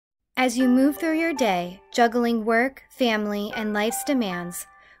As you move through your day, juggling work, family, and life's demands,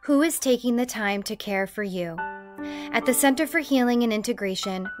 who is taking the time to care for you? At the Center for Healing and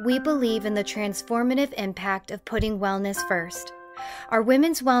Integration, we believe in the transformative impact of putting wellness first. Our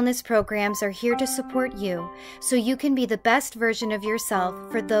women's wellness programs are here to support you so you can be the best version of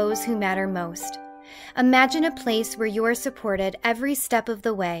yourself for those who matter most. Imagine a place where you are supported every step of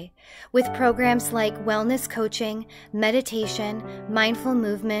the way with programs like wellness coaching, meditation, mindful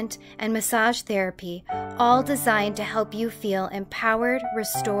movement, and massage therapy, all designed to help you feel empowered,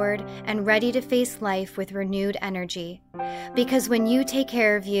 restored, and ready to face life with renewed energy. Because when you take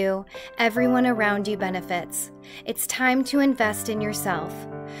care of you, everyone around you benefits. It's time to invest in yourself.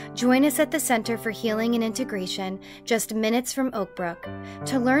 Join us at the Center for Healing and Integration, just minutes from Oak Brook.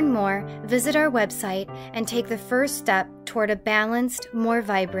 To learn more, visit our website and take the first step toward a balanced, more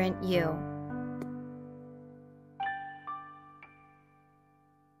vibrant you.